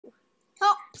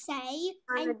say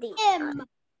On and the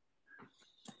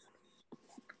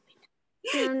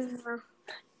him.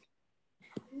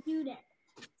 Do that.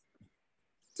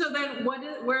 So then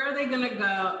where are they gonna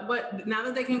go? What now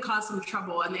that they can cause some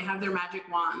trouble and they have their magic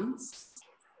wands?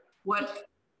 What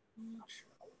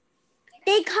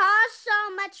They cause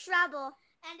so much trouble.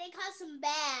 And they cause some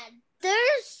bad.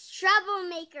 There's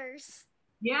troublemakers.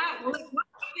 yeah, well, like, what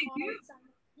do they do?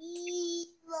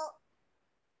 Evil.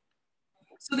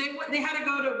 So they had to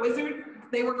go to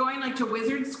they were going like to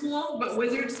wizard school, but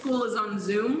wizard school is on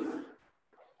Zoom.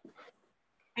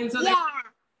 And so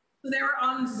they were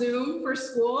on Zoom for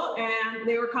school and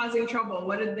they were causing trouble.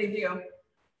 What did they do?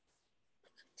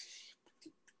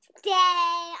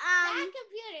 That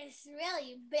computer is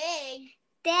really big.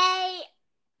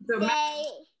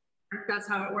 That's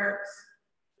how it works.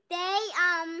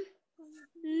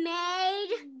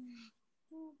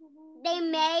 They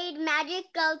made magic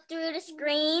go through the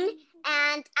screen,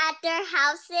 and at their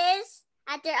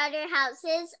other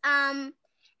houses,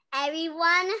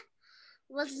 everyone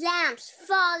was lamps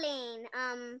falling,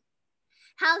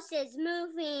 houses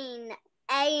moving,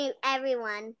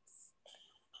 everyone.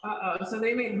 So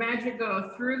they made magic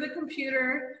go through the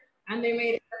computer and they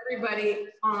made everybody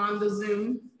on the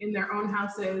Zoom in their own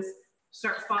houses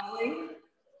start falling.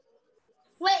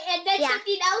 Wait, and then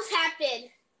something else happened.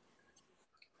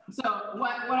 So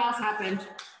what else happened?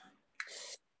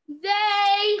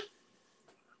 They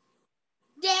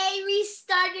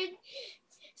restarted.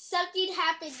 Something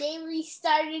happened. They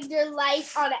restarted their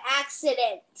life on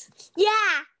accident.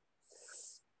 Yeah.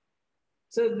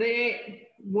 So they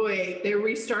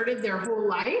restarted their whole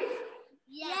life?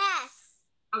 Yes.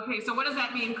 Okay, so what does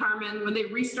that mean, Carmen, when they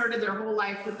restarted their whole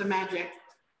life with the magic?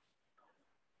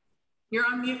 You're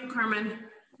on mute, Carmen.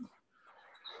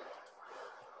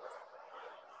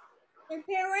 Their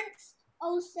parents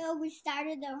also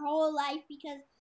restarted their whole life because